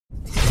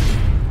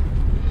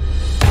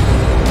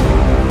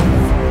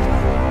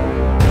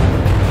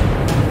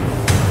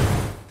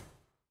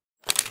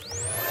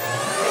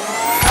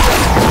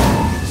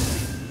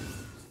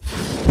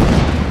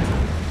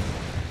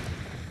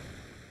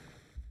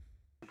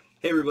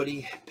Hey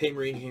everybody, Pay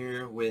Marine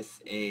here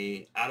with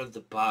a out of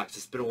the box.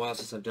 It's been a while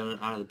since I've done an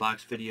out of the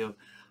box video,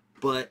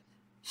 but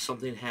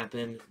something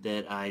happened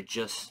that I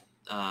just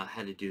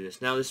had to do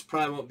this. Now this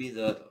probably won't be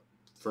the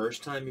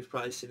first time you've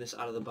probably seen this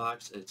out of the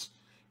box. It's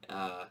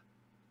uh,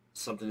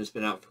 something that's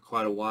been out for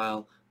quite a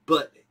while,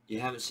 but you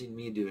haven't seen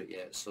me do it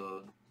yet,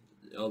 so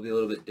it'll be a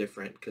little bit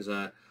different because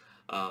like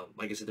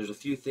I said, there's a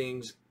few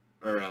things,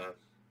 or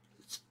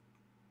it's,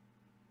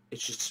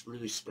 it's just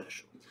really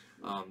special.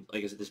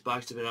 Like I said, this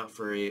box had been out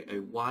for a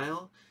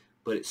while,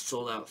 but it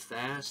sold out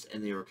fast,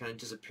 and they were kind of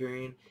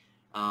disappearing.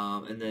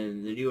 And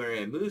then the new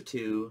area I moved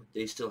to,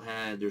 they still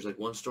had, there's like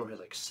one store had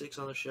like 6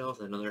 on the shelf,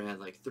 and another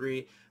had like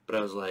 3, but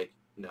I was like,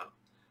 no,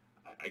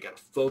 I gotta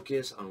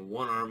focus on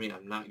one army.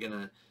 I'm not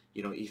gonna,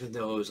 even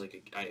though it was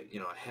like, I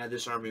had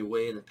this army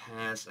way in the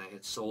past, and I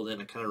had sold it,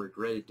 and I kind of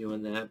regretted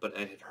doing that, but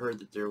I had heard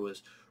that there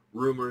was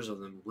rumors of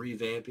them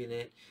revamping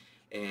it,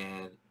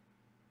 and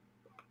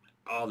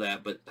all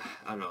that, but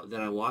I don't know.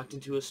 Then I walked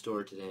into a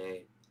store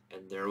today,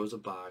 and there was a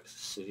box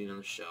sitting on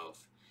the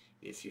shelf.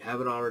 If you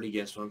haven't already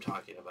guessed what I'm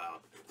talking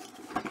about,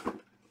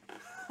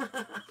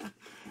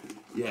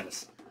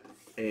 yes,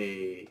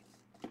 a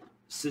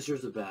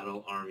Sisters of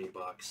Battle Army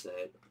box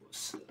set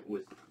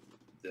with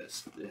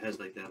this. It has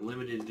like that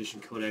limited edition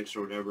codex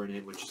or whatever in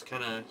it, which is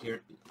kind of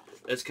here.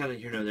 That's kind of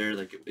here and there.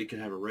 Like it could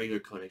have a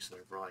regular codex in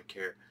there for all I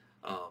care.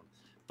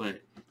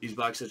 But these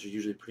box sets are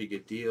usually a pretty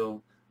good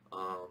deal.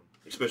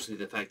 Especially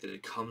the fact that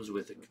it comes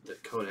with the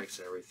codex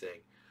and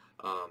everything.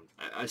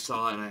 I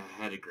saw it and I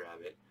had to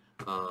grab it.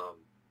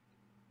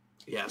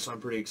 Yeah, so I'm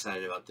pretty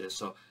excited about this.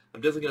 So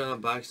I'm definitely gonna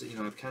unbox it.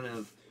 I've kind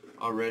of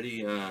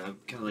already kind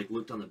of like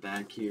looked on the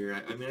back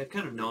here. I mean, I've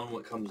kind of known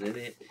what comes in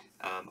it.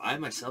 I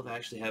myself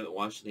actually haven't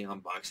watched any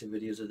unboxing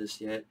videos of this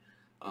yet.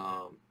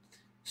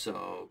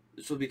 So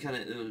this will be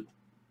it'll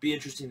be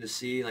interesting to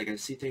see. Like I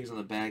see things on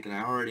the back, and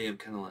I already am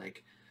kind of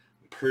like,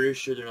 pretty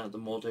sure they're not the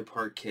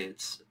multi-part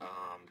kits,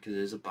 because it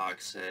is a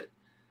box set.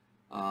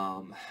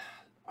 I'm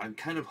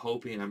kind of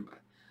hoping, I'm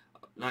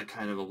not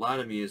kind of, a lot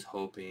of me is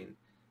hoping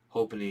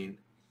hoping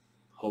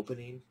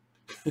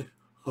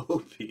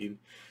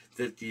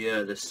that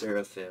the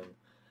Seraphim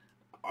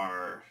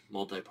are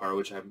multi-part,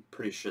 which I'm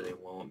pretty sure they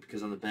won't,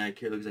 because on the back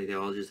here it looks like they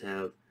all just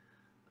have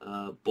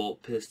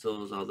bolt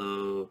pistols,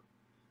 although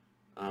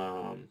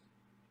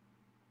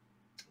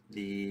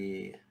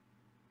the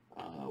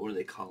what do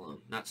they call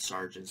them? Not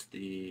sergeants,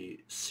 the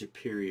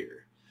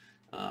superior.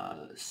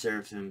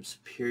 Seraphim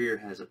Superior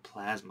has a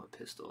plasma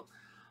pistol.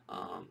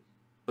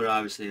 But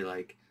obviously,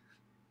 like,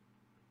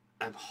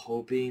 I'm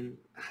hoping,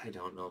 I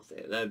don't know if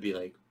that'd be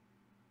like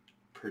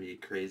pretty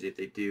crazy if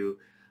they do,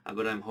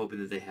 but I'm hoping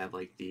that they have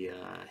like the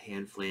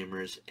hand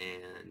flamers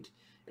and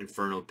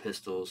inferno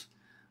pistols,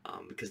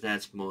 because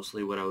that's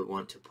mostly what I would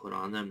want to put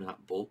on them,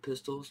 not bolt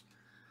pistols.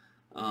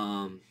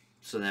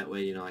 So that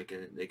way,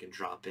 they can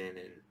drop in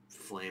and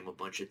flame a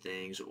bunch of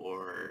things,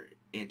 or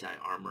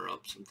anti-armor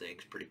up some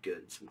things pretty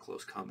good, some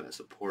close combat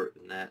support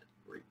in that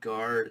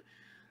regard.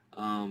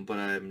 But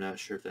I'm not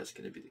sure if that's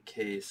going to be the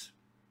case.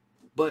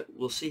 But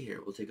we'll see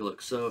here. We'll take a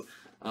look. So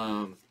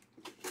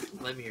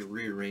let me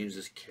rearrange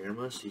this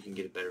camera so you can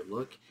get a better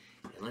look.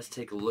 And let's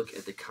take a look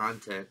at the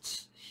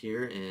contents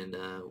here, and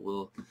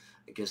we'll,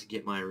 I guess,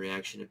 get my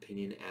reaction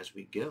opinion as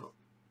we go.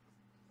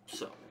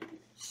 So,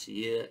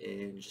 see ya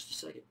in just a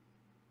second.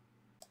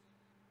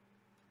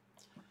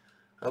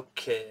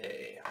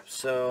 Okay,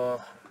 so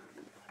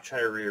I'll try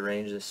to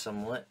rearrange this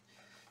somewhat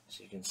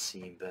so you can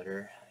see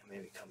better.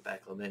 Maybe come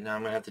back a little bit. Now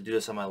I'm going to have to do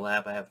this on my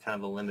lap. I have kind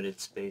of a limited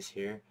space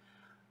here.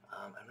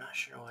 I'm not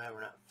sure why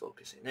we're not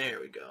focusing. There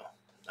we go.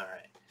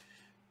 Alright,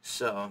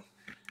 so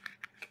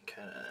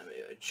kind of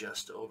maybe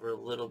adjust over a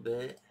little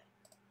bit.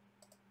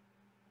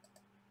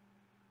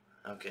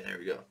 Okay, there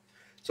we go.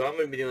 So I'm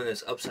going to be doing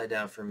this upside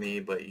down for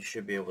me, but you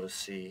should be able to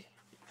see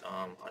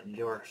on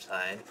your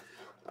side.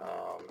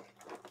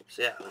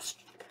 So yeah, let's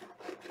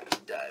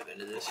dive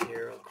into this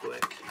here real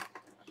quick.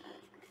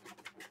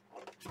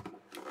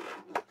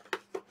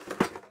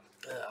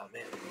 Oh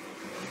man.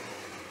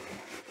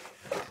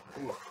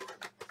 Ooh.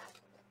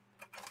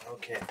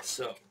 Okay,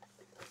 so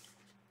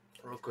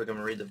real quick, I'm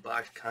gonna read the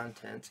box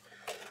contents.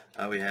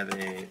 We have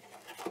a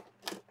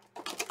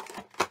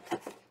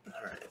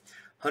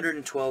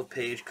 112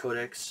 page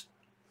codex,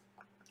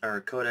 or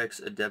Codex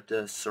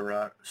Adepta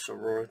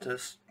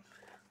Sororitas.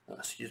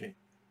 Excuse me.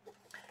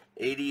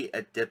 80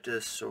 Adepta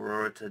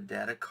Sororita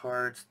data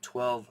cards,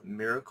 12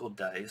 miracle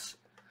dice,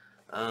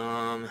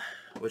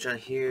 which on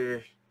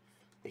here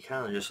they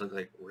kind of just look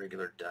like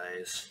regular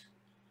dice,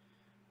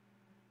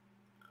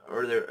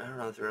 or I don't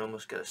know if they're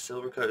almost got a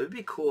silver color. It'd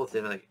be cool if they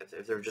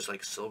if they were just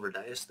like silver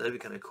dice. That'd be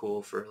kind of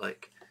cool for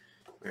like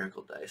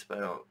miracle dice, but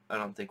I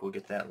don't think we'll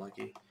get that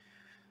lucky.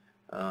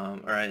 All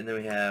right, and then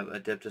we have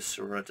Adepta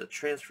Sororita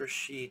transfer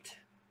sheet,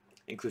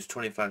 includes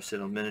 25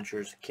 Citadel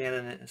miniatures,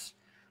 Canoness,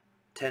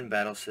 10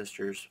 Battle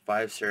Sisters,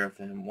 5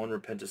 Seraphim, 1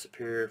 Repenta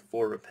Superior,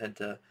 4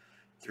 Repenta,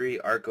 3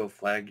 Arco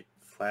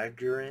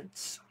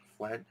Flaggerants,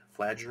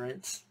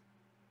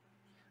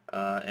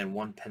 and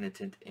 1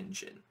 Penitent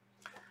Engine.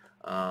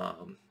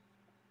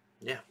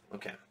 Yeah,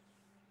 Okay.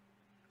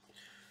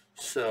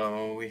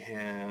 So we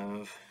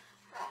have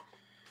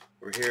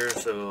over here,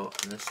 so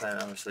on this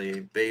side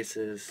obviously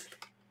bases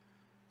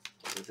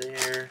over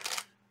there.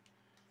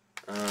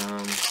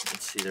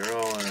 Let's see, they're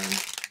all on,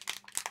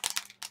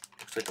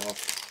 looks like all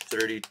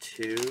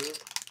 32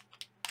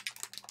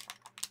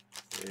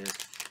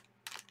 with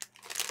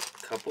a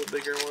couple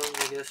bigger ones,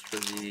 I guess, for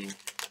the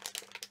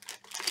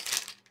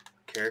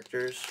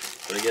characters.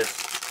 But I guess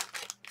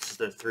this is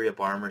the 3-up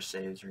armor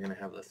saves. We're going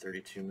to have the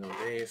 32 mil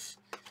base.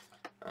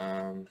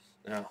 Oh,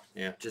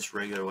 yeah, just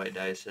regular white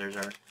dice. There's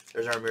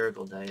our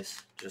miracle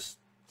dice. Just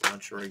a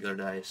bunch of regular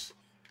dice.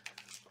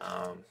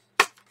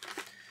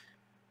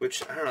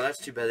 Which, I don't know, that's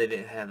too bad they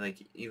didn't have,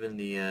 like, even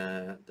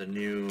the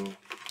new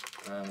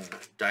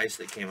dice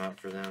that came out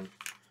for them.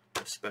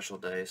 The special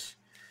dice.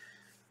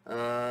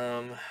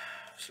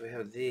 So we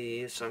have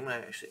these. So I'm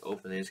going to actually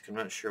open these because I'm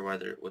not sure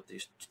what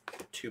these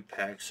 2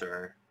 packs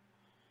are.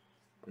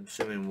 I'm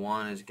assuming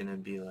one is going to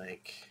be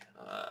like,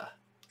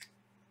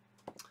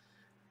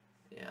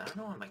 yeah, I don't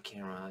know why my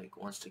camera like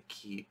wants to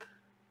keep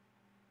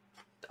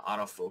the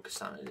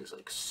autofocus on it is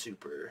like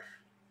super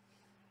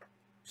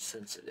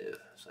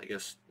sensitive. So I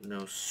guess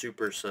no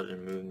super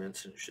sudden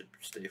movements and it should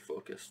stay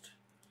focused.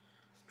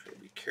 Try to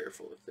be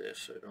careful with this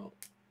so I don't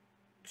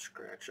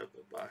scratch up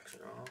the box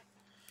at all.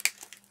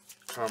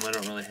 I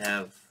don't really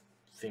have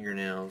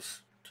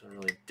fingernails to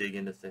really dig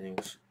into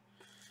things.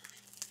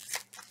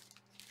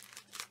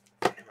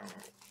 I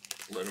don't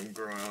let them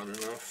grow out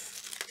enough.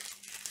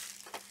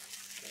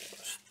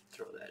 Let's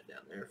throw that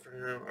down there for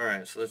now.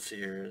 Alright, so let's see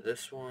here.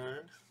 This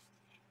one.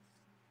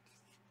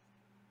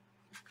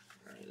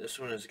 Alright, this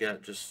one has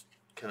got just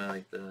kind of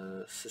like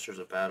the Sisters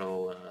of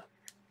Battle.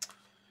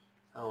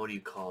 Oh, what do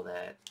you call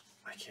that?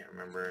 I can't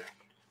remember.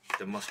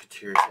 The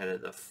Musketeers had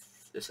it.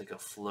 It's like a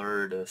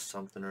fleur de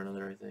something or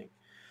another, I think.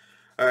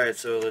 Alright,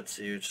 so let's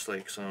see, just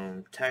like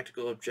some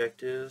tactical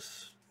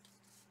objectives.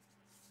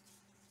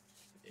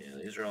 Yeah,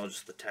 these are all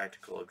just the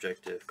tactical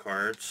objective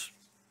cards.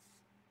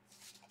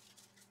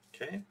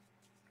 Okay.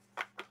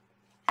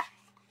 The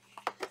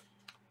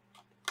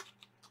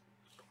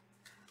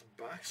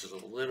box is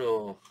a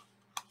little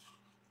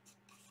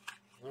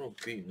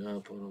beaten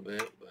up a little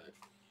bit, but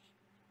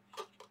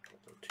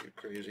nothing too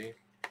crazy.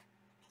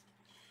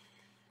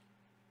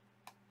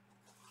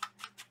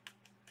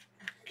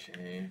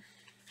 Okay.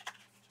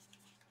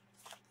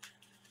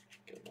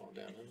 Get them all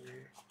down in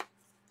there.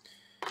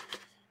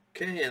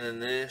 Okay, and then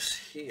this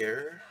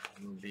here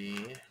will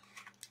be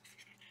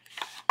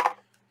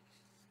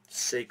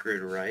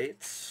Sacred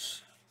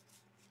Rites,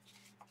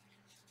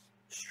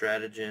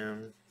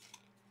 Stratagem,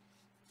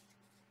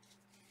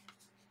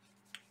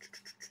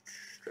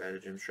 a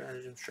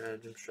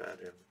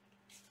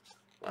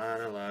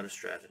lot of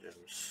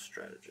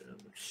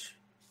stratagems.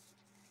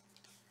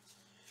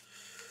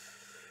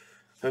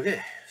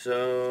 Okay,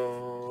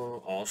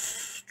 so all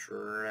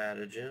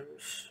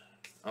stratagems.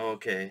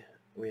 Okay,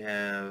 we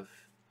have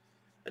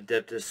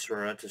Adeptus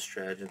Sororitas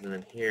stratagems, and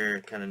then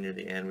here, kind of near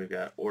the end, we've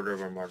got Order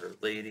of our Martyr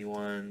Lady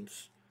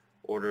ones,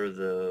 Order of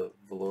the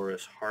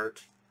Valorous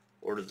Heart,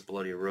 Order of the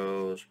Bloody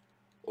Rose,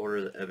 Order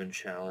of the Ebon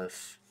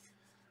Chalice,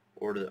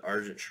 Order of the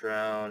Argent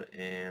Shroud,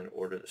 and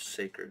Order of the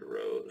Sacred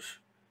Rose.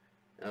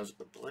 That was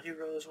the Bloody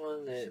Rose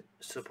one that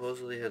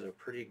supposedly has a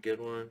pretty good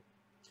one.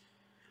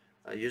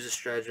 Use a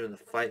stratagem in the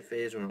fight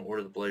phase when an Order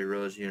of the Bloody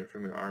Rose unit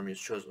from your army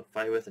is chosen to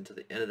fight with until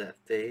the end of that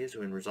phase.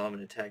 When resolving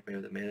an attack made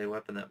with a melee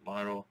weapon, that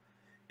model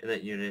in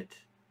that unit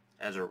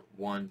adds a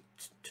 1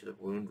 to the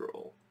wound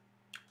roll.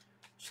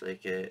 So they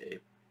get a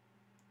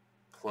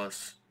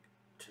plus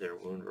to their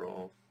wound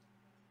roll.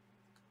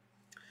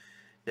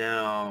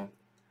 Now,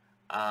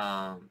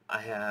 I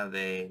have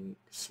a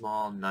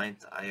small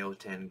 9th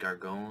Iotan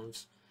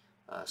Gargones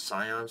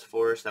Scion's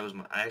Force. That was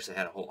I actually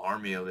had a whole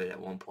army of it at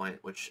one point,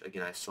 which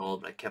again I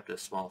sold, but I kept a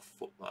small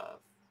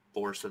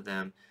force of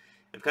them.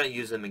 I've kind of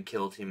used them in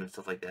Kill Team and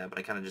stuff like that, but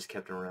I kind of just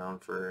kept them around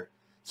for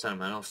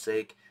sentimental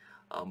sake.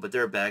 But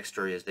their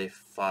backstory is they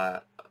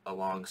fought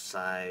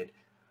alongside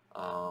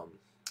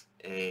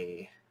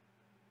a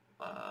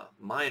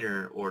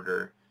minor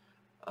order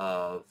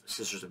of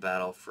Sisters of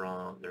Battle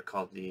from, they're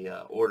called the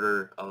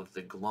Order of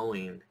the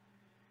Glowing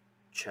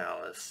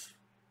Chalice,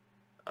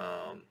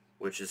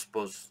 which is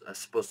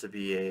supposed to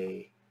be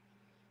a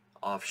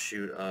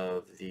offshoot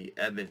of the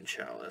Ebon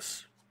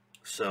Chalice.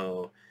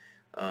 So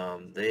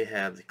they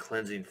have the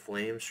Cleansing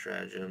Flame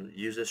stratagem.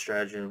 Use this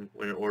stratagem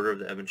when an Order of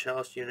the Ebon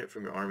Chalice unit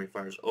from your army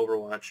fires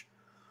Overwatch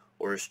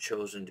or is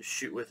chosen to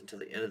shoot with until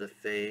the end of the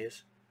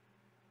phase.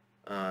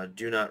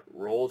 Do not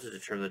roll to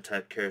determine the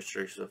type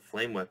characteristics of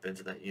flame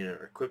weapons that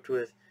unit are equipped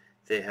with.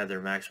 They have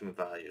their maximum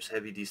values.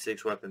 Heavy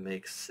D6 weapon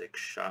makes 6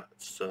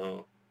 shots.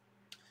 So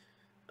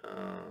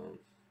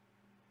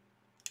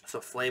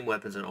flame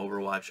weapons in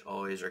Overwatch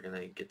always are going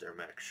to get their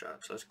max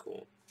shots. So that's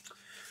cool.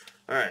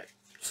 Alright,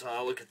 so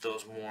I'll look at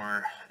those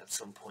more at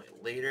some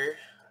point later.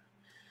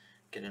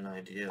 Get an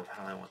idea of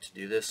how I want to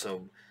do this.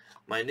 So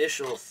my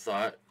initial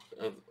thought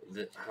of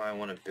how I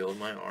want to build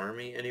my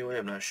army anyway,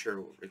 I'm not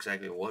sure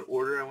exactly what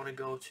order I want to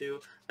go to.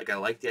 Like, I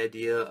like the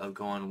idea of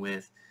going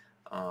with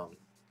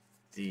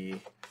the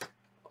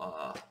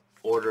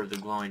Order of the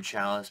Glowing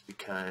Chalice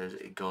because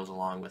it goes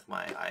along with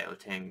my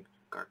Iotang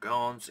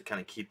Gargones to kind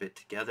of keep it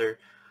together.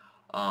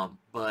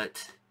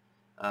 But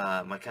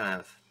my kind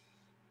of,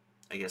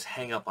 I guess,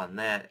 hang up on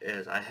that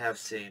is I have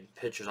seen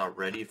pictures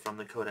already from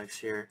the codex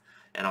here,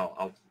 and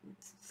I'll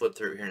flip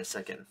through here in a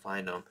second and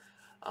find them,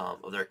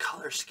 of their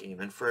color scheme.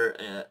 And for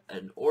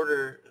an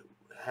order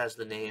has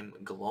the name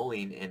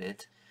glowing in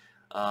it,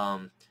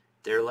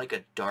 they're like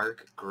a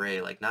dark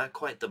gray, like not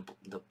quite the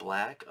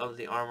black of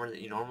the armor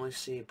that you normally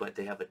see, but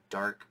they have a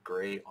dark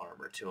gray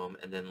armor to them,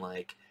 and then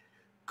like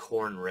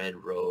corn red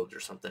robes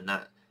or something.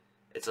 Not,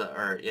 it's a,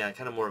 or yeah,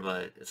 kind of more of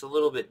a, it's a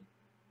little bit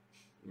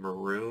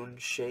maroon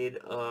shade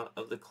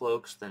of the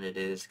cloaks than it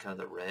is kind of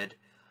the red.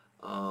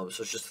 So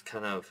it's just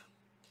kind of,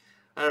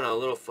 I don't know, a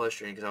little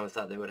frustrating because I always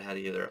thought they would have had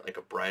either like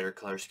a brighter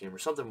color scheme or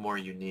something more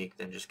unique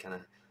than just kind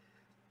of,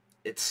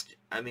 it's,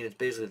 I mean, it's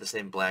basically the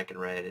same black and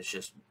red, it's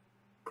just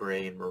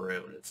gray and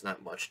maroon. It's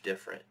not much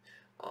different.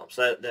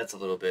 So that's a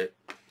little bit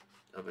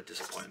of a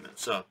disappointment.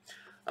 So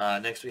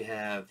next we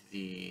have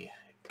the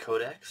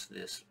Codex,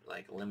 this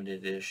like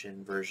limited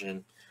edition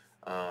version,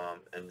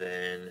 and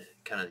then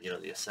kind of, you know,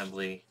 the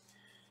assembly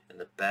in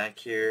the back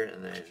here,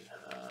 and then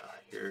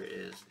here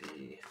is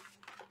the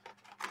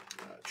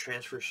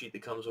transfer sheet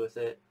that comes with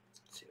it.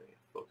 Let's see if we can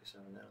focus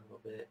on that a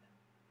little bit.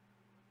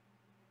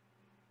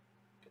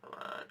 Come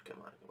on,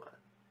 come on, come on.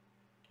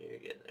 You're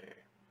getting there,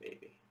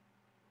 baby.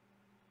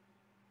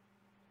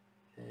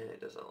 And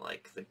it doesn't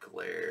like the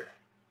glare.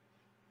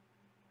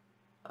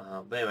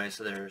 But anyway,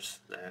 so there's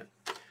that.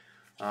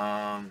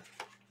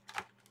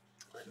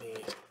 Let me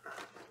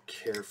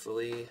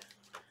carefully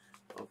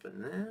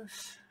open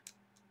this.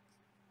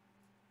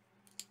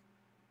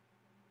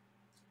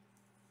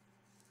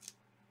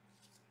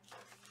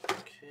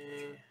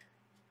 Okay.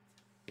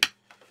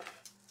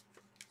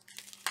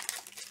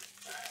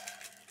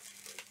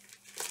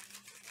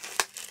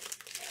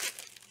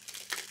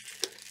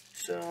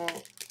 So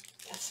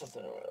that's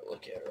something I want to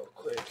look at real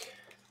quick.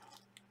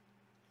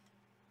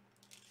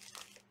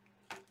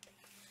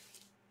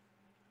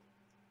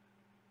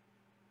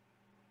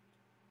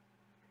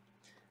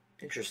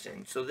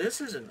 Interesting. So this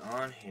isn't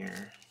on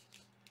here.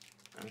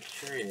 I'm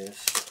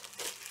curious.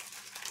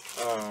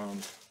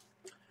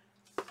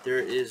 There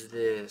is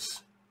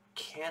this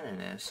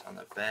Canoness on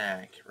the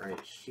back right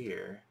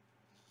here.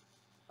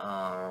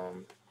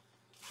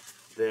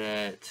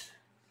 That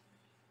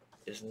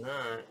is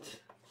not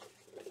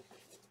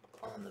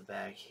on the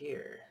back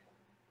here.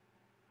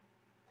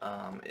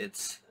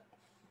 It's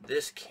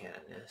this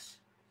Canoness,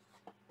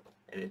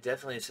 and it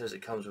definitely says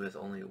it comes with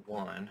only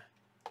one.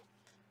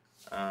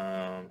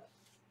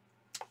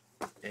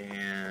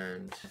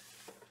 And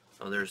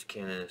oh, there's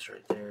Canoness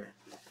right there.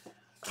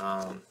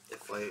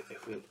 If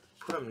we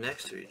put them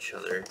next to each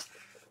other,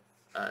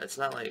 it's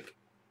not like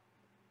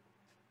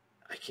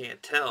I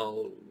can't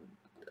tell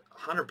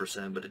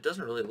 100%, but it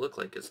doesn't really look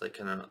like it's like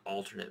kind of an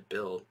alternate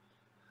build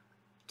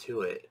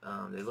to it.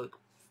 They look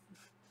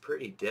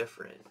pretty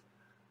different.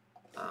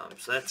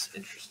 So that's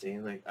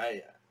interesting. Like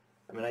I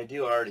mean, I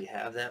do already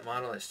have that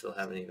model. I still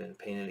haven't even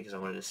painted it because I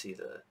wanted to see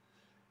the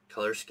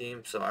color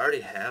scheme. So I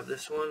already have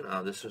this one.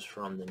 This was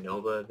from the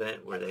Nova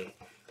event where they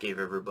gave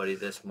everybody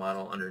this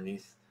model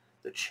underneath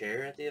the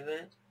chair at the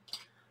event.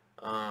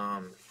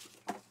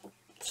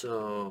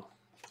 So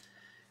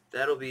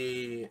that'll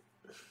be,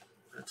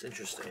 that's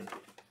interesting.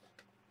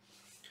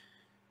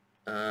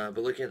 But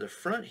looking at the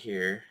front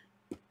here,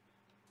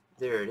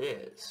 there it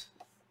is.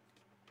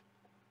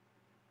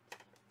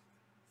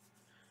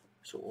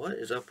 So what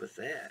is up with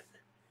that?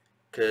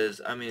 Because,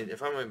 I mean,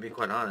 if I'm going to be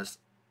quite honest,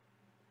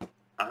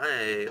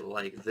 I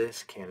like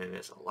this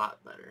Canoness a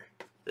lot better.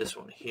 This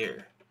one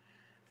here.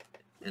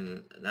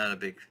 And not a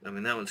big, I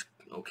mean, that one's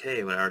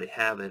okay, but I already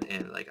have it,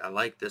 and like I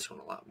like this one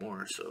a lot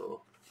more,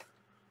 so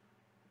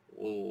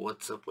well,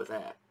 what's up with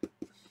that?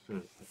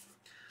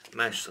 I'm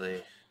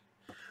actually,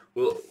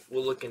 we'll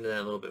look into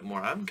that a little bit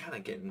more. I'm kind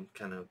of getting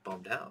kind of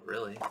bummed out,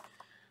 really.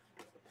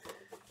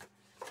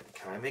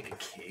 Can I make a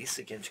case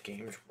against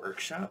Games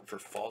Workshop for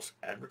false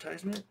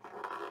advertisement?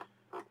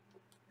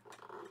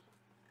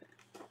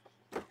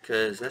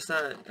 Because that's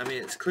not, I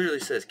mean, it clearly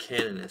says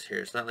Canoness here.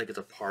 It's not like it's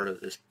a part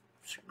of this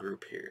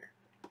group here.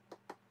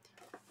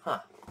 Huh.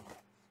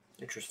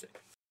 Interesting.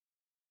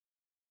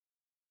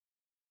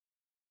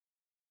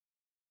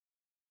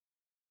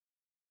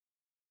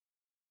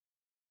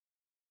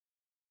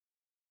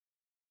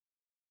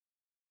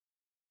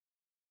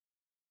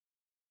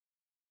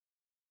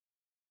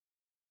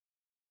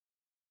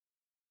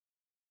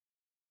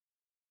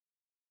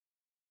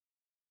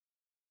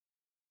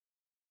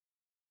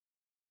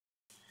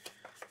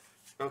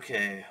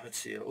 Okay, let's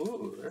see.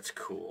 Ooh, that's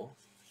cool.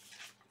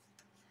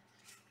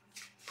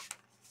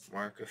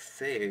 Mark of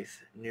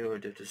Faith, new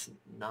Oedipus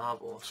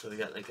novel. So we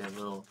got like a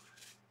little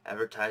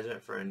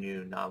advertisement for a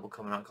new novel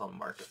coming out called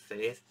Mark of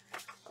Faith.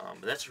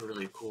 But that's a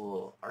really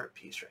cool art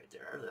piece right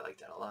there. I really like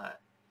that a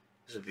lot.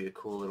 This would be a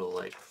cool little,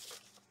 like,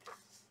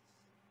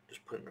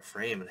 just put in a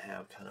frame and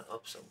have kind of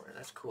up somewhere.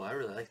 That's cool. I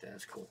really like that.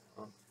 That's cool.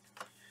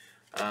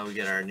 we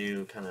get our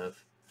new kind of,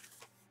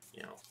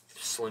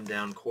 slim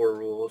down core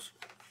rules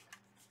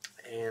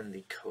and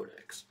the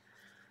codex.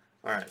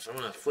 Alright, so I'm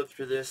going to flip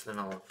through this, then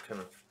I'll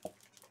kind of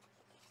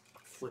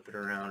flip it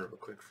around real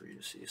quick for you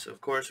to see. So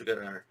of course we got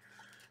our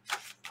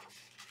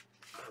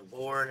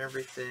lore and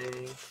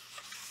everything.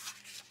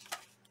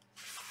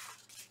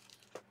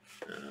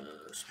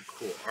 Some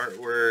cool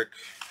artwork.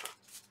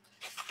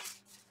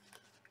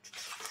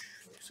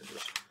 So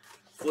just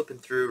flipping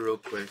through real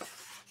quick.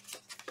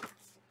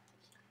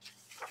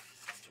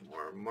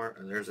 Some more,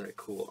 there's that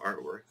cool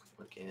artwork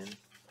again.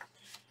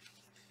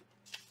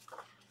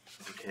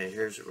 Okay,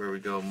 here's where we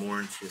go more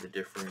into the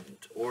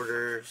different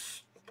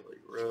orders. Bloody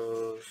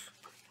Rose,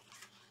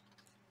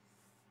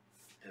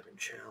 Ebon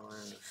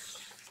Chalice,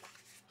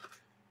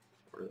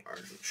 Order of the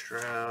Ardent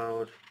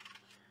Shroud.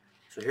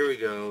 So here we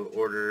go,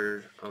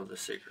 Order of the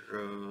Sacred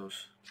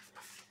Rose.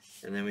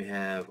 And then we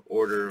have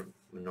Order of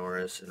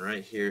Minoris, and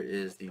right here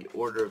is the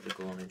Order of the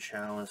Glowing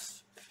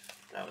Chalice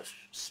that I was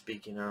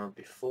speaking of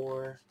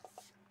before.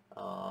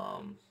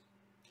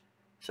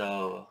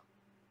 So,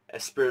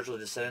 as spiritual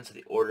descendants of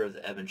the Order of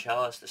the Ebon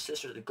Chalice, the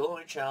Sisters of the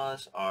Glowing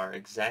Chalice are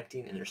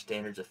exacting in their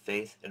standards of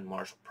faith and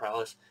martial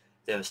prowess.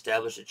 They have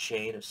established a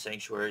chain of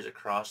sanctuaries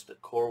across the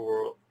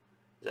Coreward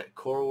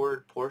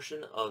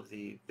portion of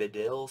the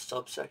Vidal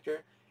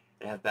subsector,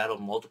 and have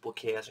battled multiple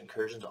chaos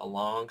incursions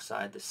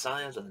alongside the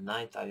scions of the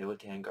 9th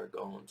Iotan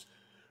Gargones.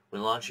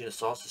 When launching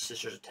assaults, the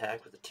Sisters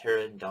attack with the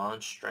Terra and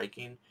Dawn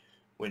striking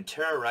when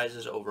terror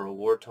rises over a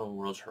war-torn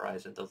world's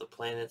horizon, though the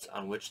planets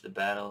on which they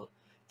battle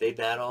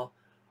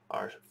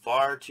are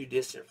far too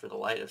distant for the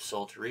light of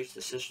Sol to reach.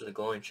 The Sisters of the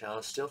Glowing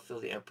Chalice still feel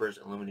the Emperor's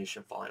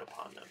illumination falling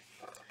upon them.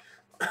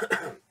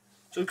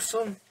 So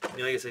some,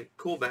 like I said,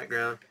 cool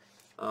background.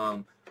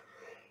 I'm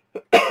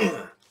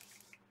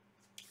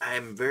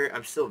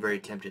still very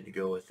tempted to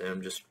go with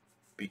them, just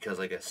because,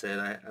 like I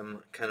said,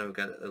 I'm kind of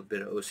got a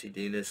bit of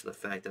OCD-ness, the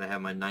fact that I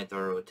have my 9th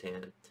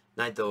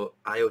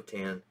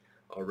Iotan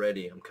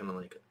already. I'm kind of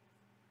like,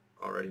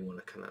 already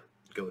want to kind of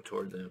go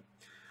toward them.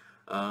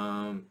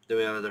 Then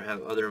we have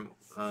other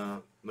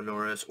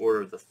Minoris,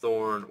 Order of the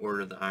Thorn,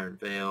 Order of the Iron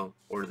Veil,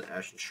 Order of the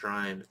Ashen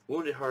Shrine,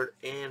 Wounded Heart,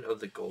 and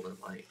of the Golden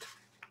Light.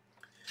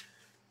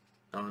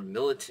 On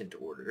militant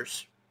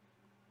orders,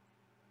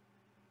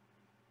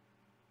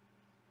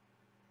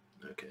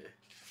 okay,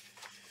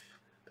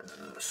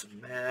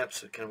 some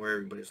maps of kind of where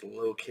everybody's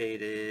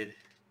located.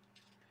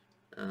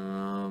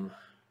 So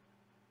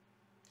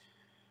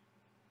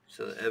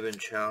the Ebon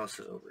Chalice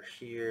is over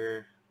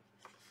here,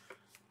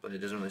 but it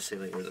doesn't really say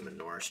like where the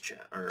Minoris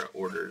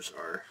orders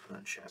are,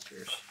 not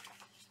chapters.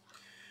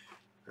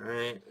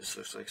 Alright, this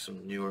looks like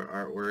some newer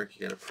artwork.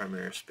 You got a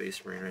Primaris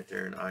Space Marine right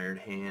there, and Iron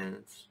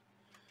Hands.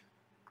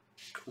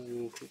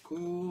 Cool, cool,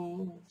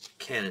 cool.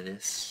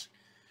 Canoness,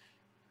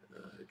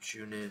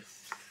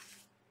 Junith,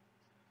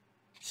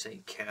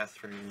 St.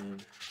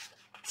 Catherine,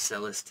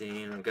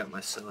 Celestine. I've got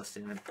my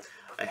Celestine.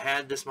 I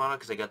had this model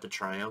because I got the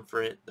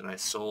Triumvirate, then I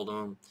sold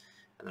them,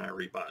 and then I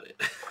rebought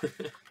it.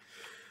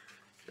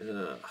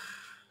 Isn't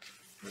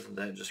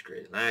that just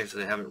great? And I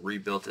actually haven't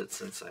rebuilt it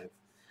since I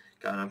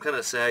got it. I'm kind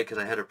of sad because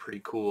I had a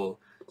pretty cool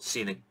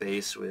scenic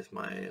base with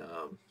my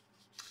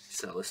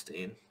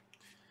Celestine.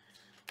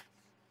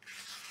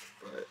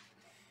 But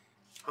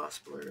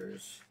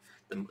Hospitallers,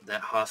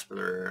 that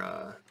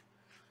Hospitaller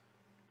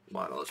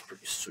model is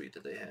pretty sweet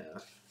that they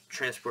have.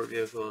 Transport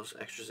vehicles,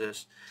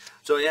 Exorcist.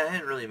 So yeah, I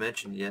hadn't really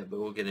mentioned yet, but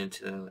we'll get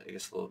into, I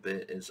guess, a little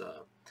bit, is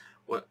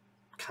what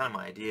kind of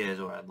my idea is,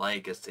 what I'd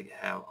like is to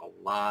have a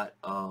lot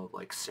of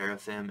like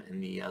Seraphim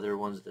and the other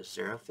ones, the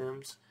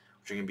Seraphims,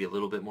 which are going to be a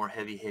little bit more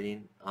heavy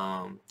hitting,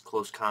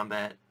 close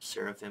combat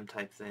Seraphim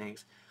type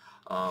things,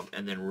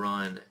 and then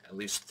run at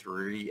least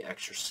 3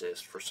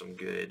 Exorcists for some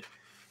good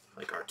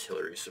like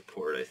artillery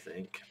support, I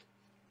think.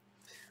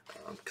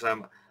 Because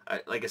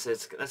like I said,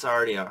 that's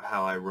already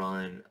how I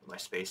run my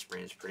Space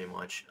Marines pretty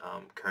much.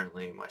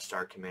 Currently, my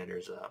Star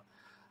Commanders,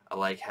 I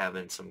like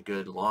having some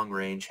good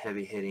long-range,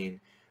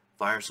 heavy-hitting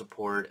fire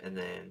support, and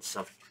then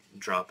stuff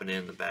dropping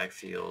in the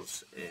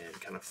backfields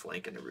and kind of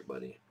flanking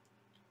everybody.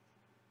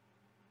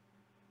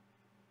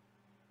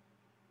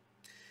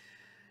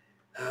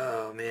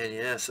 Oh man,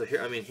 yeah. So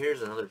here, I mean,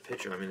 here's another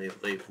picture. I mean,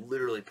 they've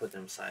literally put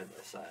them side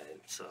by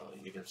side, so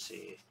you can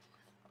see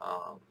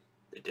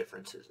the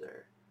differences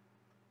there.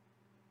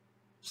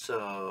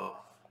 So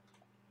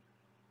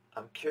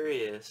I'm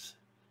curious.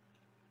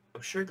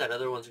 I'm sure that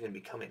other one's going to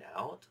be coming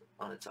out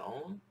on its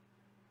own,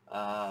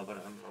 but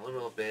I'm a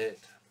little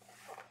bit,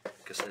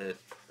 like I said,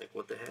 like,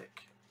 what the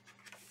heck?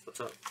 What's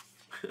up?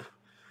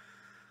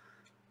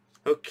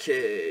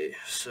 Okay,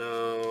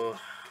 so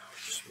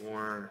just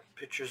more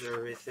pictures of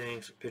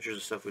everything. Some pictures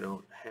of stuff we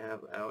don't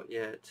have out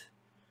yet.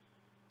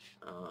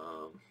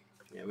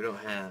 Yeah, we don't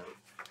have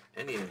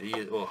any of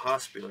these. Well,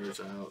 Hospitaller is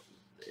out.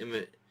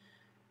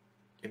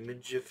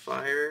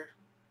 Imagifier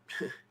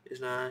is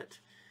not.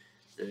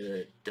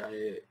 The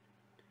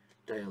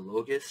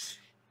Dialogus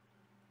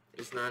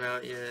is not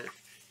out yet.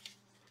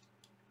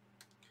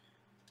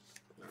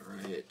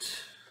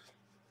 Alright.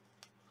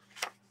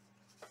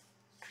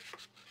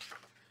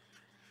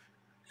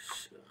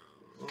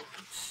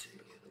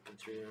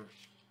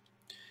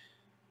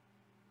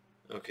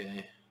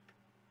 Okay.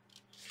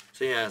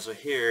 So yeah, so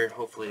here,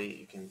 hopefully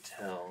you can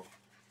tell,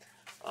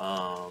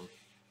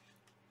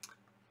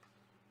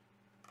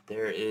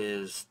 there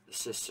is the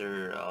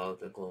sister of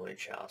the glowing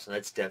chalice, and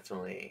that's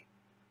definitely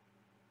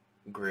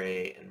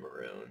gray and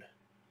maroon.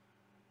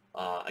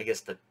 I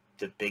guess the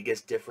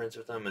biggest difference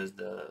with them is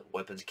the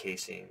weapons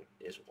casing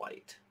is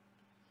white.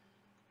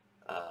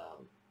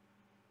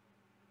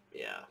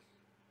 Yeah.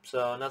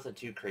 So nothing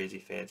too crazy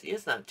fancy.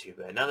 It's not too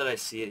bad. Now that I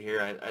see it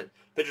here,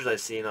 pictures I've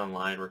seen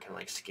online were kind of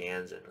like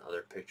scans and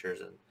other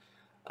pictures, and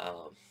I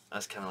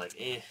was kind of like,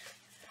 eh.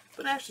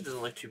 But it actually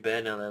doesn't look too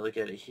bad now that I look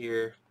at it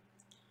here.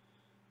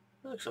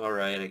 It looks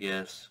alright, I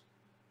guess.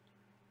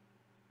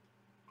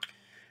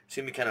 It's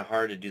going to be kind of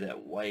hard to do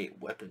that white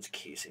weapons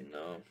casing,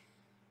 though.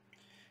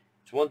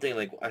 It's one thing,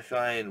 like, I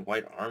find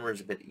white armor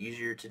is a bit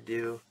easier to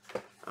do.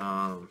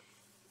 But,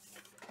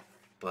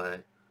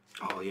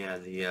 oh yeah,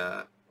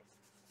 the,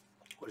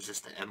 what is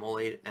this, the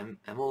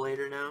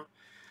emulator now?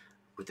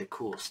 With the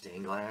cool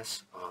stained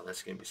glass. Oh,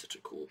 that's going to be such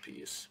a cool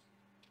piece.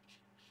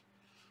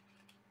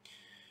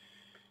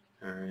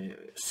 Alright,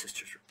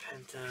 Sisters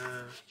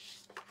Repenta.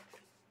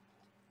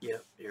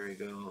 Yep, here we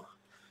go.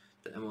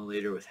 The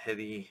emulator with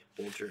heavy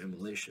bolter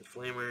emulation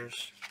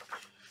flamers.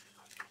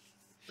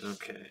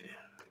 Okay,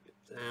 get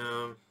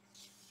them.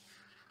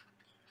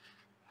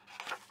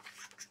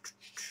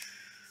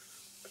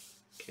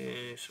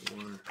 Okay, some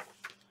more.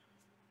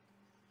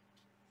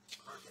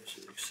 This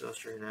is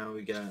accessory. Now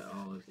we got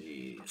all of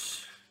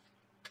these.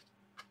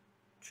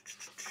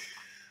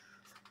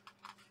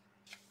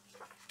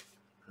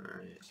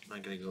 Alright, I'm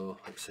not going to go,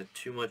 like I said,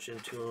 too much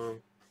into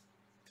them.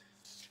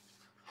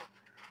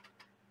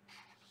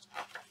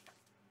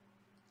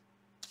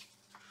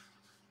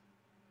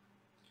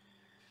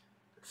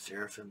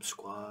 Seraphim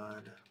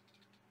Squad.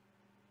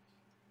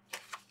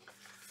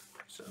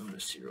 So I'm going to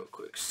see real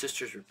quick.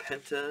 Sisters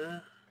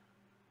Repenta.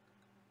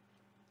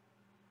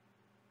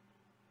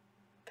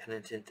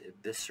 Penitent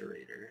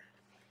Eviscerator.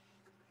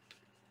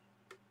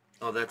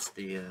 Oh, that's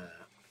the,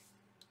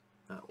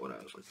 not what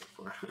I was looking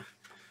for.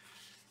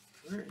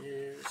 Where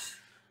is...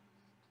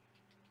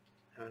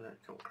 Have I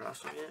not come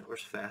across them yet?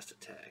 Where's Fast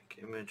Attack?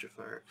 Image of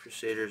Fire.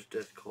 Crusaders,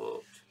 Death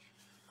Cult.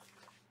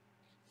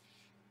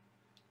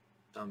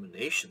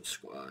 Domination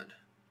Squad.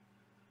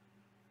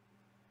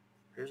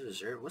 Here's a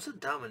Zero. What's a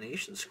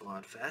Domination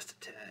Squad? Fast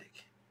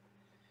Attack.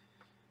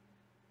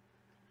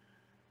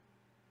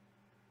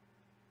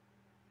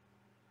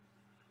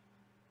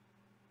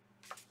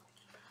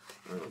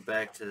 I'll go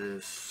back to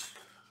this.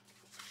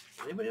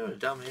 Anybody know what a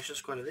Domination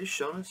Squad? Have they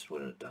shown us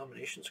what a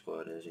Domination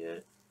Squad is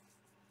yet?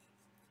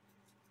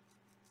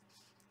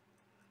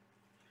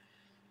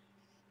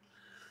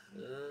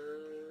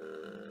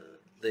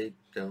 They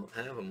don't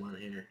have them on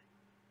here.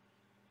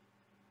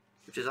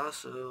 Which is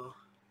also...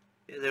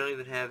 Yeah, they don't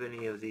even have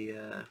any of the...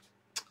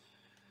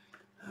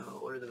 oh,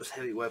 what are those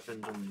heavy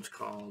weapons ones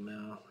called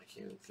now? I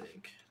can't even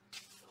think.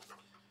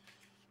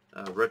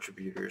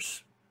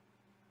 Retributors.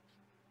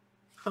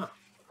 Huh.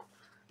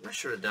 I'm not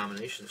sure a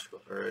Domination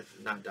Squad, or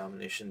not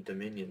Domination,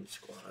 Dominion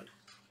Squad.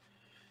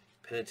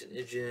 Penitent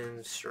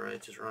Engines,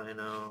 Sororitas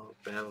Rhino,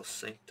 Battle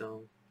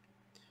Sanctum.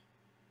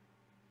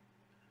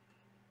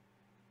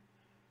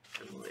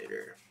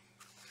 Emulator.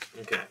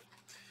 Okay.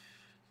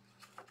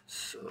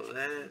 So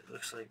that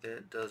looks like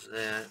that does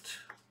that.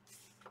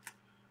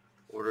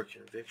 Order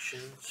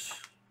Convictions.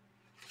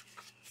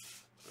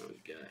 What do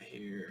we got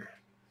here?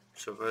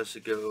 So if I was to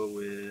go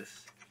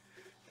with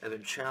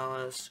Ebon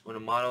Chalice, when a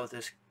model with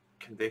this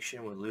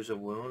conviction would lose a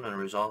wound on a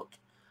result,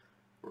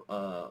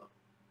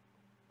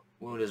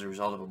 wound as a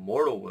result of a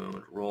mortal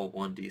wound, roll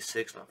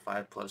 1d6, not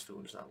 5 plus the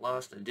wound is not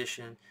lost. In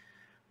addition,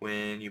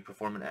 when you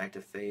perform an act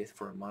of faith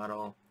for a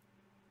model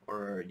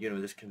or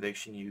this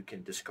conviction, you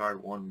can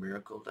discard one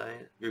miracle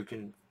die. You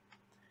can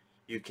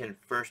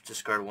first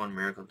discard one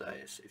miracle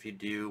dice. If you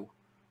do,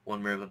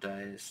 one miracle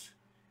dice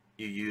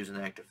you use an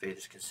act of faith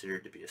is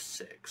considered to be a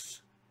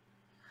 6.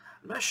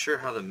 I'm not sure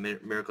how the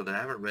miracle dice.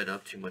 I haven't read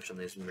up too much on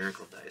these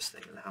miracle dice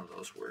thing and how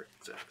those work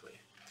exactly.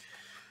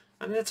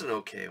 I mean, it's an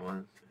okay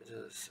one. It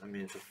is. I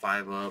mean, it's a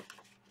 5-up.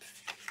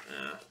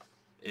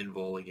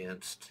 Invul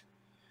against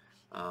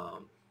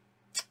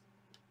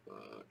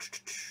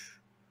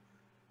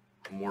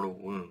mortal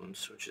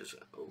wounds, which is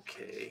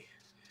okay.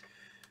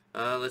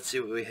 Let's see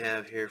what we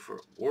have here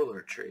for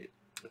Warlord trait.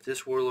 If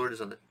this Warlord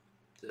is on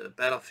the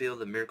battlefield,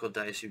 the miracle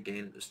dice you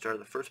gain at the start of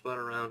the first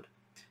battle round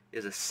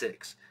is a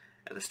 6.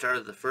 At the start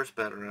of the first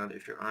battle round,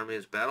 if your army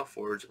is battle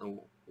forged and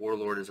the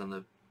Warlord is on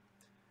the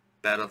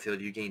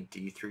battlefield, you gain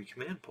D3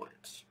 command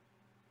points.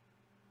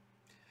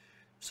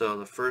 So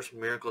the first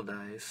miracle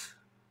dice,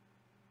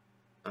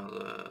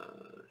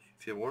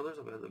 if your Warlord's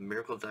on the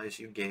miracle dice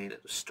you gain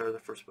at the start of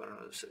the first battle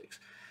round is 6.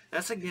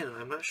 That's, again,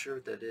 I'm not sure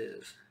what that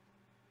is.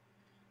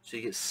 So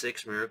you get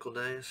 6 miracle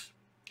dice,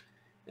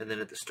 and then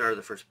at the start of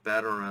the first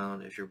battle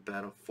round, if you're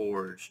battle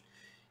forged,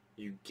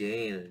 you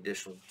gain an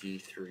additional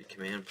D3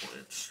 command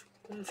points.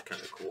 That's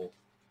kind of cool.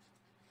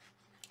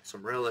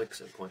 Some relics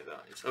and point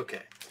values.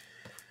 Okay.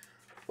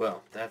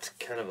 Well, that's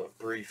kind of a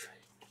brief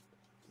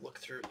look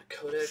through the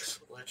codex.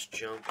 Let's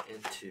jump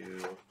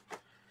into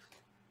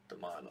the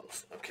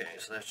models. Okay,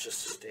 so that's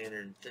just a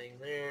standard thing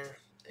there.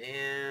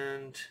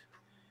 And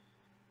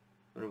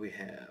what do we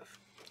have?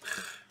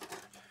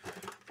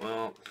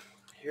 Well,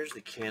 here's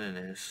the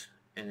Canoness,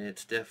 and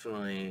it's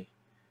definitely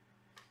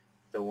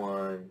the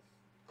one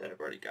that I've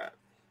already got.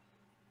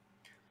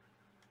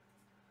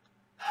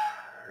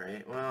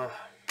 Alright, well,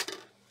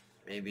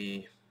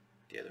 maybe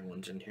the other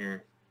one's in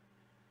here,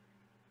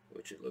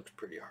 which it looks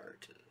pretty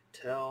hard to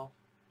tell.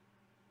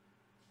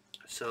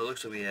 So it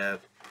looks like we have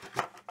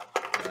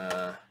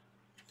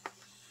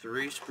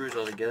 3 sprues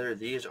altogether.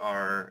 These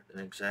are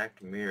an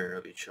exact mirror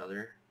of each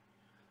other.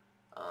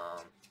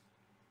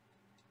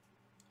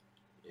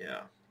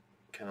 Yeah,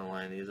 kind of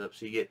line these up.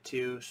 So you get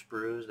 2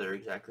 sprues that are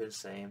exactly the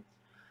same.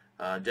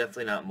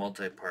 Definitely not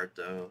multi-part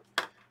though.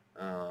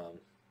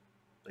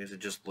 Like I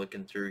said, just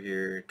looking through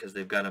here, because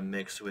they've got a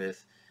mix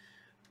with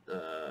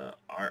the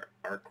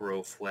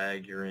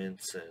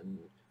Archroflagurants and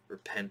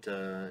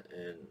Repenta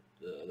and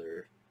the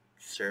other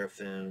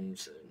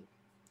Seraphims, and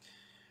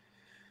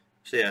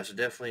so yeah, so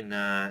definitely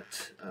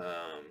not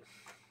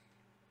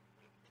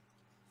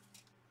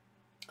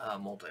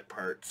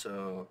multi-part.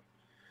 So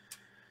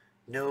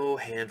no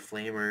hand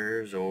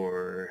flamers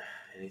or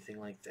anything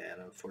like that,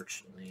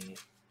 unfortunately.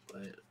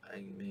 But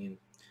I mean,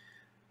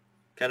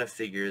 kind of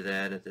figure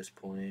that at this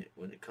point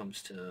when it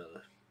comes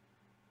to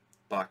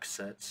box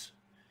sets.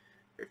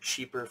 They're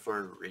cheaper for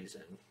a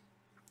reason,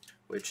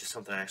 which is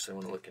something I actually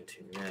want to look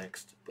into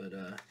next. But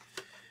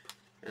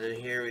and then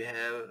here we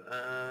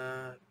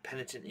have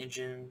Penitent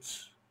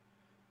Engines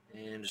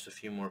and just a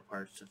few more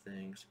parts to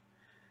things.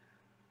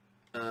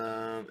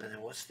 And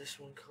then what's this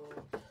one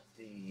called?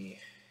 The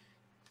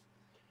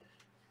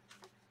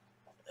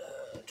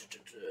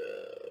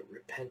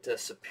Repenta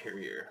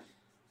Superior.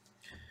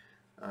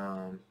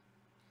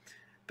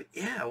 But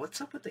yeah, what's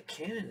up with the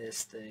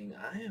Canoness thing?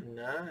 I am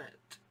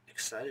not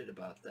excited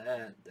about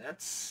that.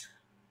 That's,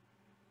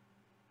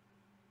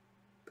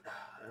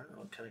 I don't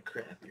know, kind of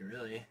crappy,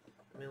 really.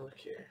 Let me look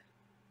here.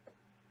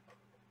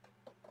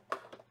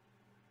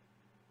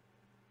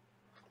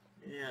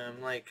 Yeah,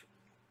 I'm like,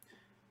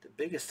 the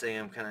biggest thing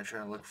I'm kind of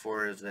trying to look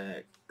for is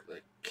that,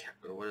 like,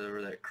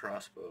 whatever that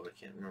crossbow, I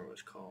can't remember what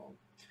it's called.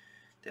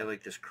 They have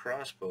like this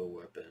crossbow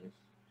weapon.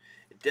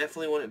 It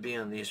definitely wouldn't be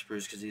on these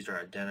sprues because these are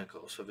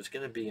identical. So if it's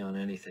going to be on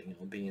anything,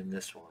 it'll be in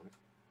this one.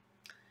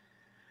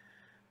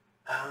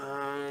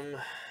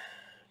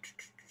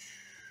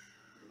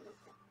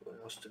 What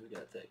else do we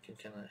got that can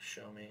kind of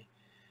show me?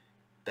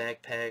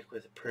 Backpack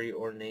with a pretty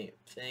ornate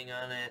thing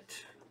on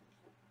it.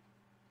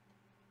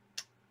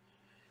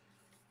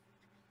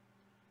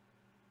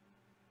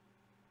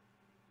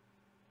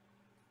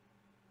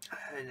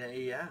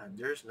 Yeah,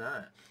 there's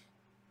not.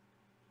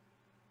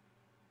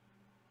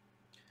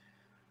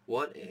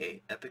 What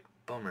a epic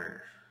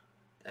bummer.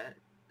 That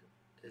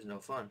is no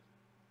fun.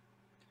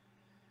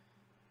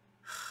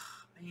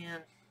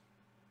 Man.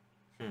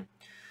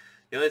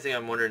 The only thing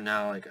I'm wondering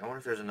now, like, I wonder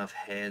if there's enough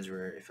heads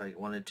where if I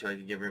wanted to, I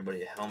could give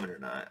everybody a helmet or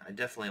not. I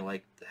definitely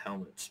like the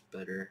helmets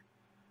better.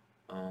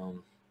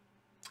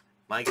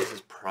 My guess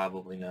is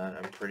probably not.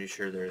 I'm pretty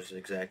sure there's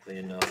exactly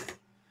enough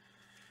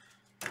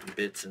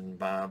bits and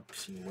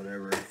bobs and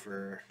whatever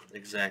for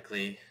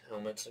exactly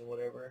helmets and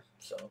whatever.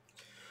 So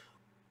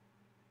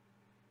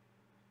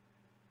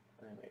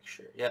let me make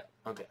sure. Yep.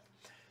 Okay.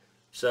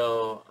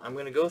 So I'm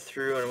going to go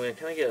through and I'm going to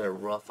kind of get a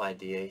rough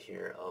idea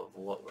here of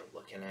what we're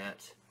looking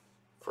at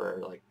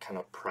for like kind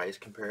of price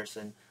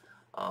comparison.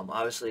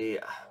 Obviously,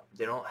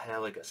 they don't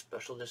have like a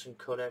special edition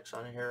codex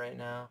on here right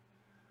now.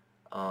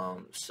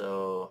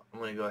 So I'm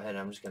going to go ahead and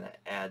I'm just going to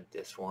add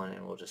this one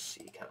and we'll just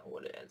see kind of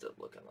what it ends up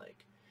looking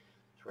like.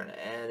 So we're going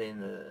to add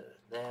in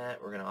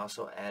that. We're going to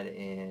also add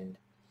in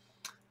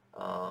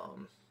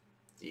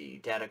the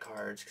data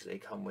cards because they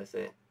come with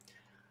it.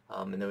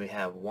 And then we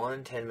have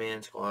one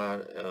 10-man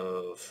squad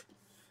of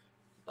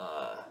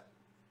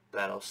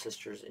Battle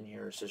Sisters in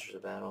here, or Sisters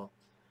of Battle.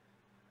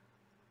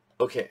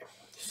 Okay,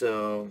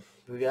 so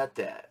we got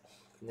that.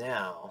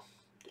 Now,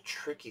 the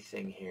tricky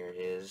thing here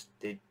is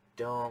they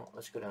don't,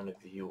 let's go down to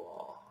View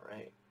All,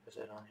 right? Is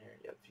that on here?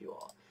 Yep, View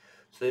All.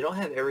 So they don't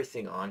have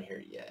everything on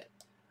here yet.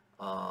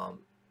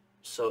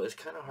 So it's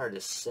kind of hard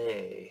to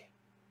say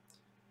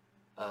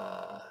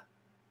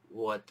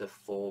what the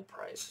full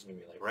price is going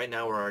to be like. Right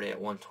now we're already at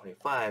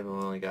 $125 and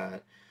we only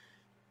got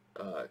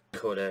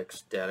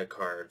codex, data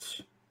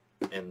cards,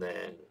 and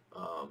then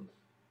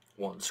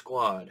one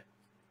squad.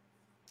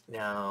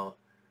 Now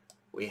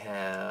we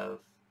have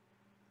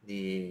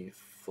the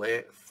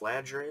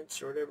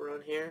flagurants or whatever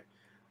on here,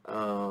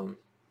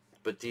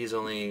 but these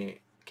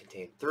only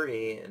contain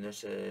 3, and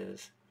this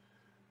is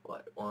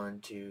what, 1,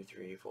 2,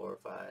 3, 4,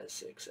 5,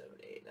 6, 7,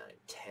 8, 9,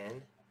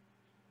 10.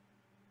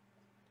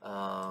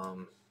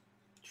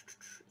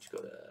 Let's go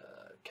to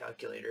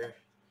calculator.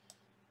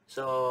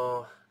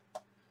 So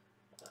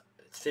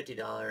it's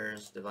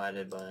 $50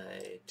 divided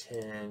by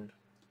 10.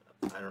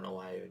 I don't know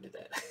why I even did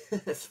that.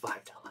 That's $5.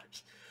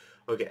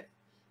 Okay,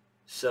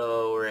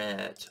 so we're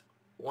at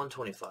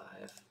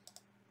 $125,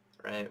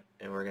 right?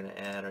 And we're going to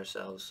add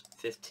ourselves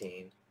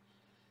 15.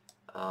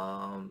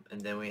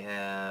 And then we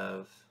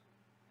have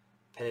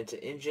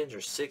penitent engines,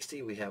 or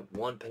 60. We have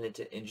one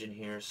penitent engine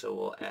here, so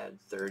we'll add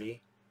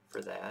 30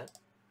 for that.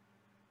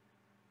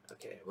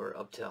 Okay, we're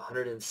up to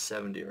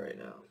 170 right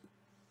now.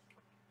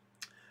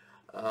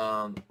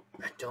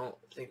 I don't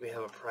think we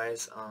have a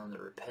price on the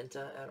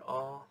Repenta at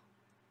all.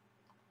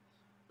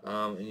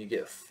 And you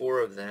get 4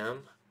 of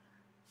them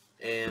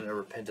and a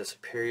Repenta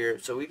Superior.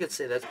 So we could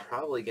say that's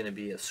probably going to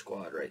be a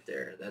squad right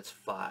there. That's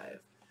 5.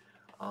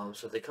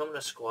 So if they come in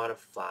a squad of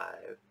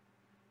 5,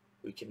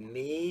 we can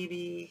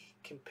maybe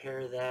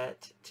compare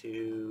that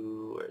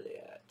to, where are they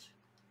at?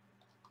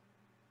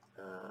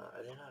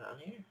 Are they not on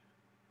here?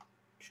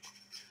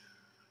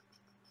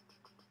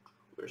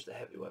 Where's the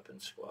heavy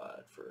weapons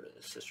squad for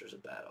the Sisters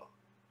of Battle?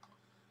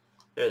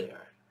 There they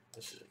are.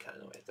 This is kind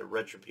of the way. The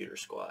Retributor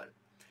squad.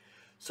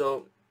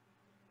 So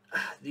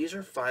these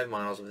are 5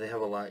 models, but they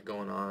have a lot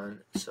going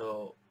on.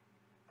 So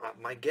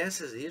my guess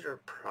is these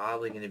are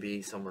probably going to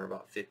be somewhere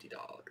about $50.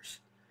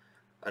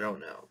 I don't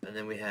know. And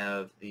then we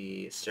have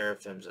the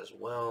Seraphims as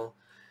well.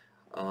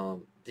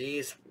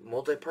 These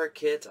multi-part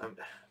kits,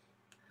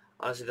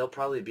 honestly, they'll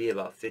probably be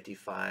about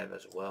 55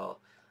 as well.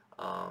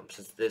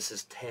 Since this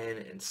is 10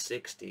 and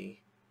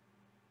 60,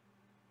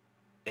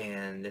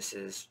 and this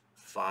is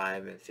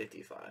 5 and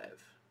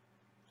 55.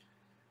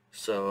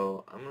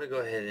 So I'm going to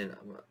go ahead and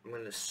I'm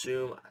going to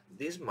assume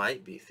these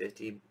might be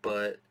 50,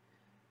 but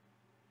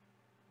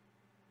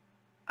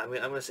I'm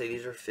going to say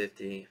these are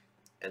 50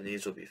 and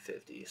these will be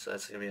 50. So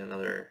that's going to be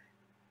another,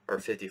 or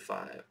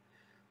 55.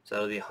 So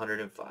that'll be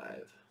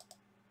 105.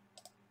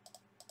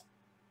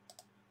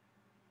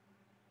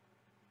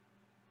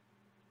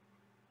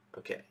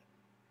 Okay.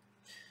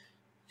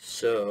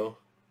 So,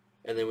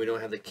 and then we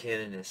don't have the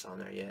Canonist on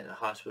there yet. The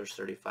Hospitaler's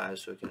 35,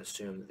 so we can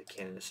assume that the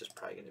Canonist is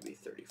probably going to be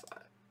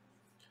 35.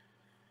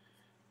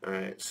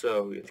 Alright,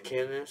 so we have the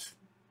Canonist,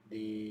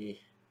 the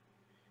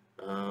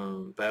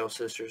Battle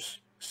Sisters,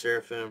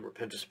 Seraphim,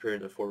 Repenta Superior,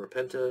 the 4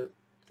 Repenta,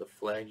 the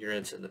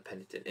Flagurants, and the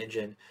Penitent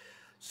Engine.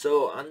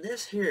 So on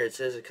this here, it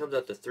says it comes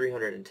out to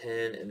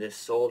 310, and this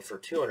sold for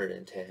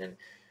 210.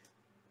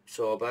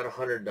 So about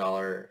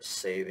 $100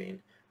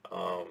 saving,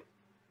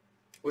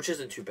 which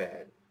isn't too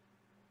bad.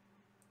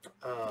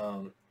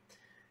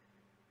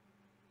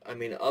 I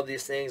mean, of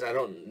these things, I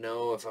don't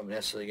know if I'm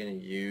necessarily going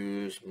to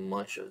use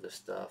much of the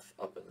stuff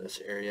up in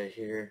this area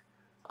here.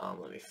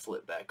 Let me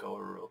flip back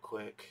over real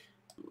quick.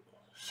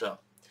 So,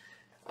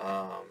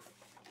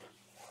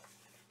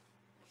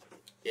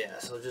 yeah,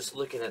 so just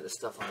looking at the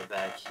stuff on the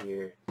back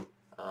here,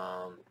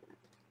 I'm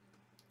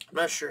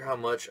not sure how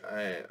much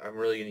I'm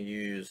really going to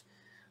use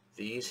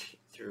these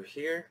through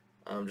here.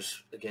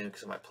 Just, again,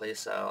 because of my play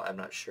style, I'm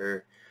not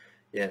sure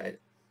yet.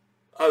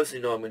 I obviously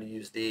know I'm going to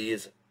use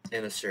these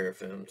and the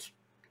Seraphims.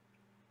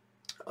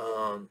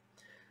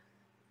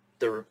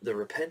 The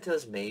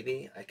Repentas,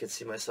 maybe. I could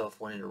see myself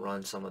wanting to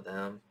run some of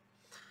them.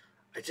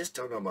 I just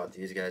don't know about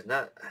these guys.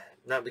 Not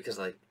because,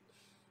 like,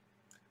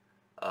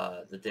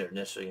 that they're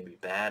necessarily going to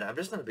be bad. I'm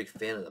just not a big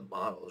fan of the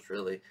models,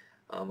 really.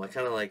 I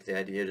kind of like the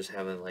idea of just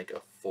having, like,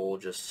 a full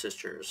just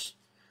Sisters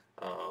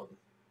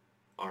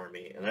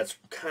army. And that's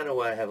kind of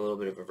why I have a little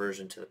bit of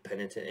aversion to the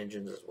Penitent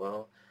Engines as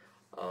well.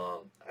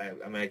 I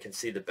mean, I can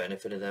see the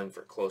benefit of them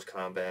for close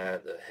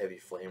combat, the heavy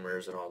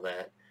flamers and all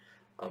that.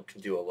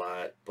 Can do a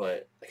lot,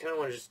 but I kind of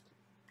want to just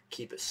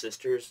keep it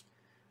Sisters,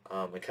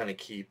 and kind of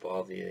keep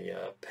all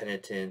the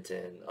Penitent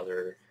and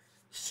other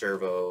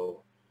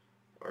servo,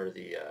 or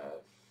the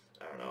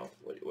I don't know,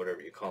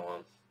 whatever you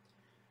call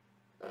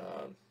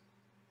them,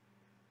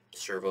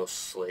 servo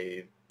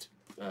slave,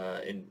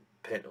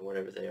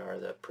 whatever they are,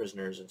 the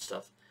prisoners and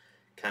stuff,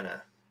 kind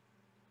of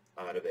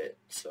out of it.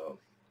 So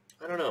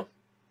I don't know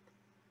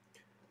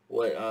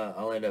what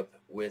I'll end up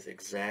with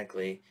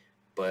exactly.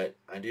 But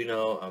I do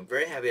know I'm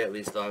very happy, at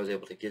least, though I was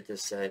able to get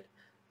this set.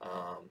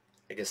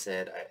 Like I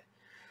said,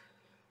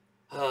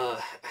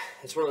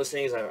 it's one of those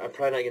things, I'm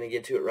probably not going to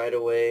get to it right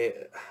away.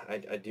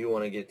 I do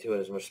want to get to it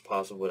as much as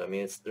possible, but I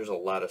mean, there's a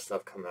lot of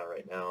stuff coming out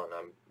right now, and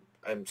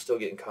I'm still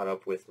getting caught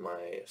up with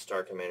my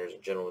Star Commanders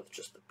in general, with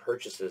just the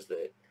purchases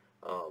that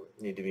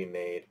need to be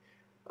made.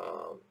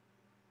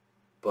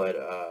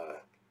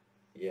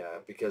 Yeah,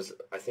 because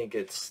I think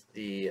it's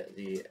the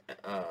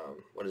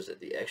what is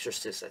it? The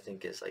Exorcist, I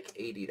think, is like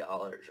 $80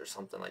 or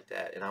something like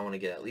that, and I want to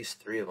get at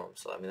least 3 of them.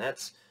 So I mean,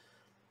 that's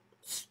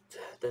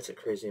a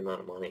crazy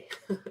amount of money.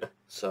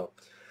 So,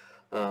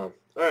 all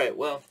right,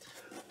 well,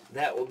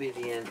 that will be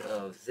the end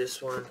of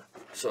this one.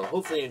 So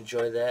hopefully you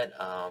enjoyed that.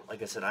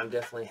 Like I said, I'm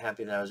definitely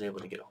happy that I was able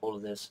to get a hold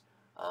of this.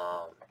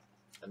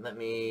 And let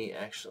me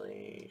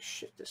actually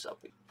shift this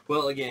up.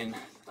 Well, again,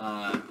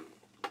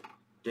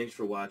 thanks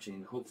for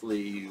watching.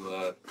 Hopefully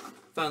you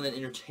found that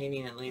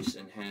entertaining, at least,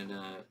 and had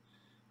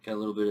got a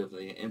little bit of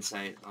the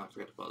insight. Oh, I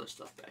forgot to put all this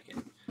stuff back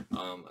in.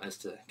 As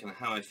to kind of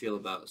how I feel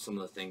about some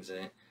of the things in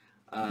it.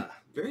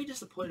 Very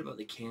disappointed about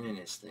the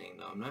Canonist thing,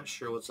 though. I'm not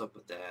sure what's up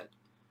with that.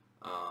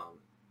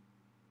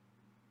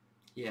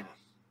 Yeah,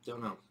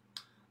 don't know.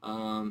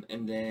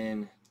 And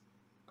then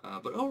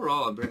But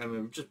overall,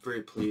 I'm just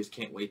very pleased.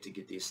 Can't wait to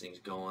get these things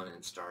going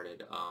and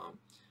started.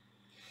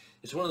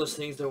 It's one of those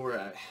things though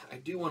where I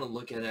do want to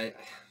look at it.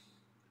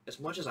 As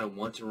much as I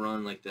want to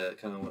run like the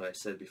kind of what I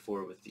said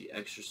before with the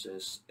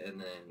Exorcist and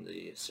then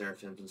the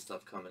Seraphims and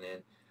stuff coming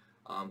in,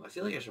 I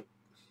feel like I should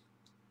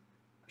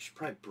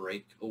probably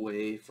break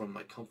away from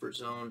my comfort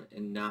zone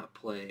and not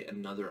play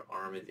another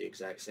army the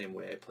exact same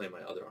way I play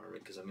my other army,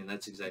 because I mean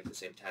that's exactly the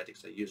same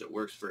tactics I use. It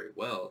works very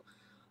well,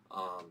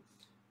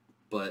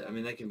 but I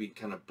mean that can be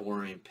kind of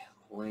boring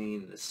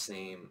playing the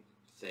same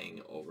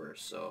thing over.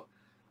 So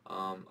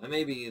I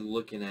may be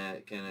looking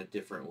at kind of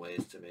different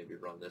ways to maybe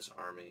run this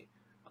army,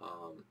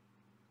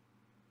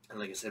 and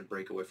like I said,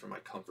 break away from my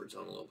comfort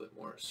zone a little bit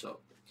more.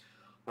 So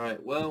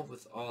alright, well,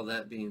 with all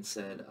that being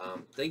said,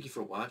 thank you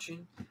for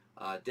watching.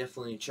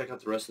 Definitely check out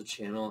the rest of the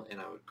channel,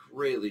 and I would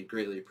greatly,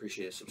 greatly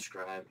appreciate a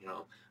subscribe. You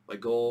know, my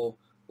goal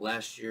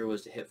last year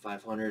was to hit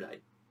 500. I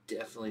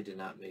definitely did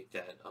not make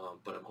that,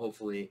 but I'm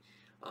hopefully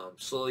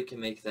slowly can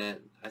make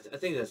that. I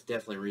think that's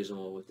definitely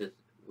reasonable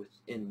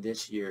within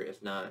this year,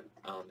 if not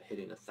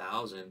hitting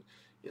 1,000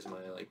 is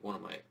one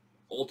of my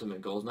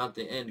ultimate goals, not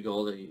the end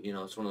goal. That you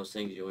know, it's one of those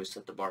things you always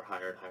set the bar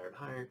higher and higher and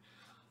higher.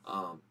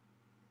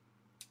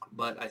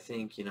 But I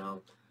think, you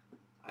know,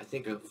 I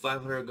think a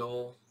 500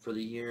 goal for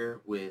the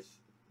year with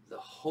the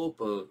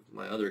hope of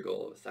my other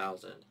goal of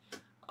 1,000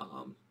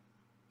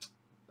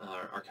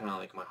 are kind of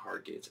like my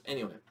hard gates.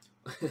 Anyway,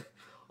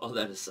 all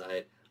that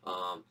aside,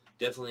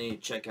 definitely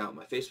check out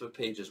my Facebook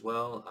page as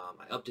well.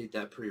 I update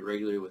that pretty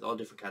regularly with all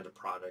different kinds of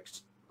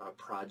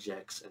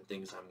projects and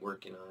things I'm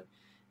working on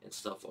and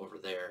stuff over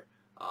there.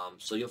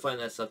 So you'll find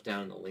that stuff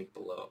down in the link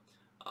below.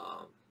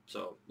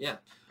 So yeah,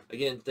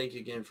 again, thank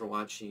you again for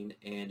watching,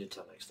 and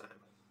until next time.